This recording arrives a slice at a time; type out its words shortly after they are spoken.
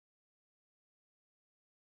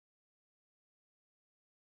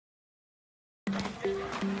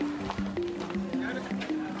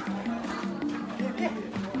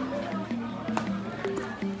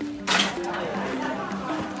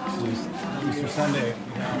Easter Sunday,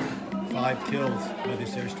 we have 5 kills by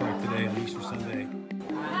this airstrike today on Easter Sunday.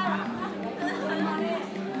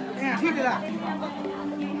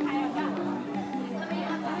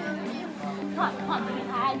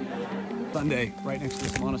 Sunday, right next to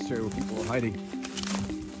this monastery where people are hiding.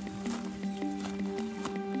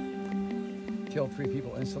 Killed 3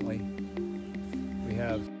 people instantly. We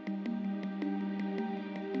have...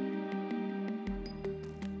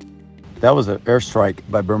 That was an airstrike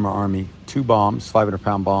by Burma Army. 2 bombs,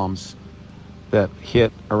 500-pound bombs that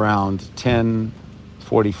hit around 10:45,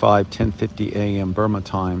 10:50 a.m. Burma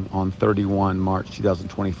time on 31 March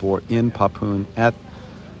 2024 in Papun at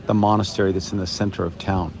the monastery that's in the center of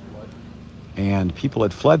town. And people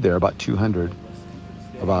had fled there, about 200,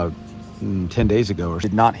 about 10 days ago.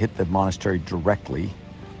 Did not hit the monastery directly.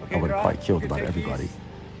 I would have probably killed about everybody,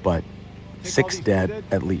 but 6 dead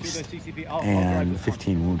at least, and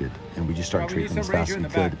 15 wounded. And we just started treating them as fast as we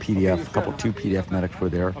could. The 2 PDF medics were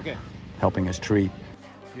there helping us treat.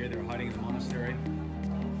 Here they were hiding in the monastery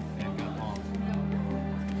and got bombed.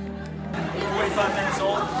 45 minutes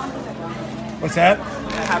old. What's that?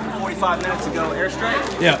 That happened 45 minutes ago.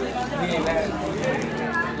 Airstrike? Yeah.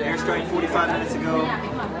 The airstrike 45 minutes ago.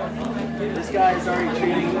 This guy is already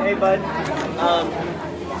treating. Hey, bud.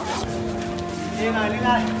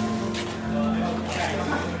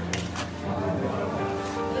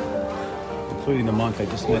 Including the monk I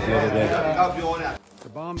just met the other day.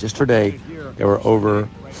 Just today, there were over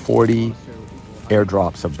 40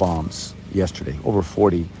 airdrops of bombs yesterday, over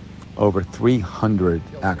 40. Over 300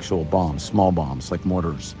 actual bombs, small bombs like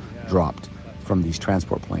mortars, dropped from these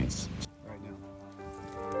transport planes. Right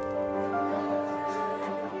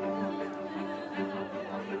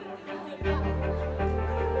now.